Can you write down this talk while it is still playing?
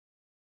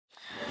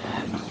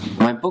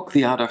My book,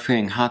 The Art of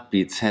Hearing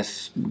Heartbeats,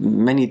 has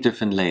many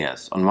different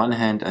layers. On one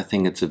hand, I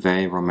think it's a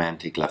very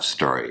romantic love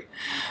story,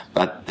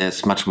 but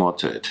there's much more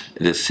to it.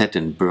 It is set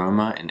in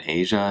Burma, in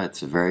Asia.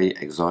 It's a very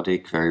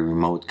exotic, very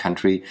remote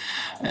country,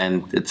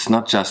 and it's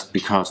not just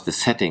because the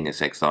setting is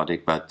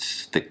exotic,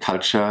 but the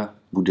culture,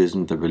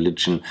 Buddhism, the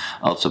religion,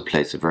 also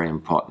plays a very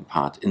important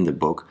part in the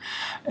book.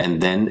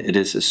 And then it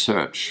is a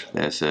search.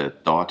 There's a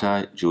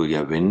daughter,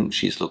 Julia Wynn.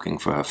 She's looking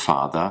for her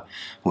father,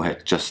 who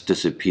had just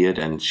disappeared,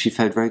 and she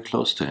felt very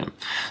close to him.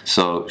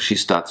 So she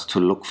starts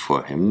to look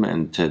for him,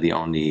 and the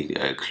only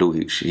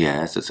clue she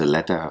has is a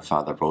letter her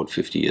father wrote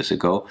 50 years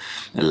ago,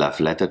 a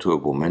love letter to a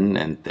woman,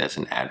 and there's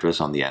an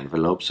address on the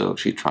envelope, so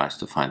she tries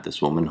to find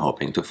this woman,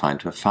 hoping to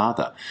find her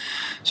father.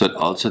 So it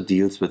also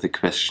deals with the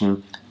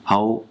question,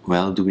 how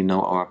well do we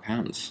know our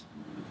parents?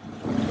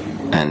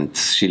 And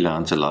she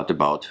learns a lot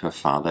about her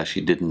father she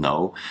didn't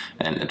know,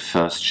 and at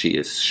first she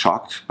is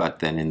shocked, but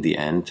then in the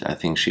end I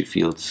think she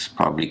feels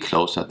probably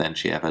closer than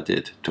she ever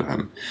did to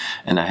him.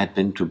 And I had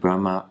been to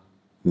Burma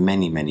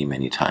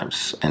many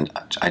times, and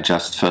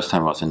first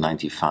time was in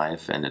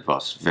 95, and it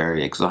was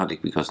very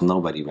exotic because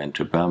nobody went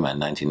to Burma in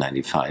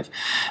 1995,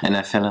 and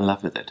I fell in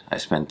love with it. I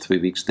spent 3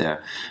 weeks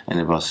there, and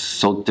it was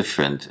so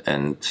different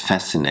and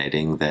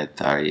fascinating that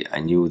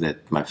I knew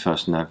that my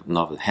first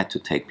novel had to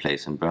take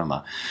place in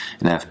Burma,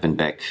 and I've been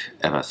back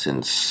ever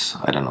since,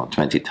 I don't know,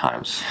 20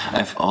 times.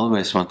 I've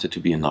always wanted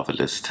to be a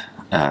novelist.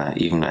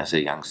 Even as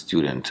a young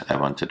student, I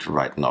wanted to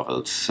write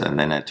novels, and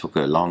then I took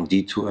a long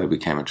detour. I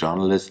became a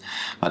journalist,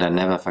 but I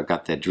never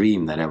forgot that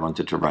dream that I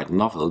wanted to write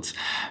novels.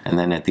 And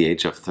then at the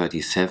age of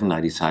 37, I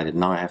decided,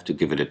 now I have to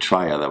give it a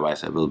try,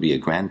 otherwise I will be a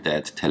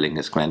granddad telling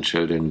his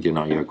grandchildren, you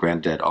know, your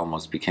granddad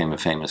almost became a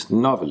famous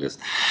novelist.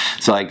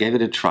 So I gave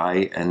it a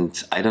try,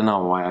 and I don't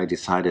know why I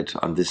decided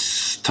on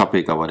this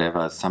topic or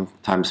whatever.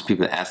 Sometimes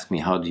people ask me,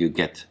 how do you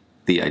get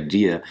the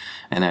idea?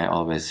 And I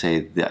always say,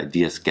 the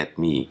ideas get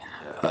me.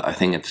 I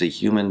think it's a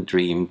human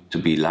dream to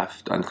be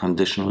loved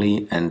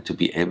unconditionally and to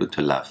be able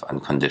to love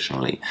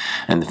unconditionally.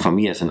 And for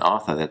me as an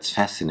author, that's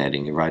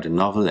fascinating. You write a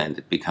novel and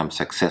it becomes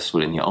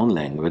successful in your own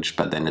language,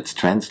 but then it's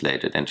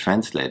translated, and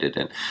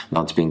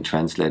now it's being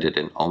translated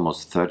in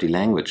almost 30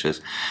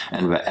 languages.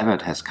 And wherever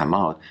it has come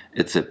out,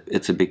 it's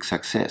a big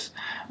success.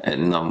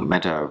 And no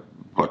matter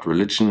what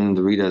religion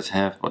the readers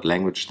have, what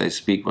language they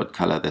speak, what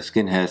color their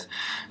skin has.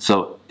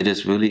 So it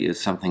is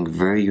something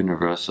very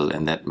universal,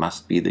 and that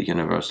must be the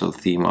universal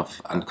theme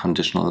of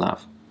unconditional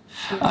love.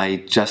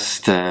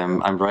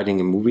 I'm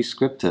writing a movie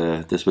script.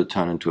 This will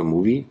turn into a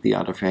movie, The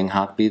Art of Hearing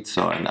Heartbeats,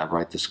 and I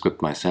write the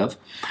script myself.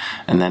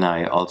 And then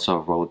I also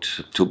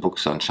wrote 2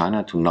 books on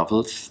China, 2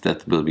 novels.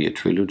 That will be a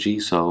trilogy,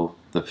 so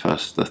the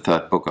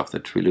 3rd book of the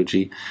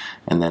trilogy.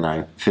 And then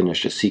I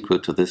finished a sequel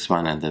to this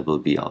one, and there will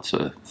be also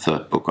a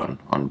 3rd book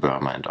on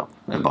Burma and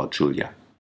about Julia.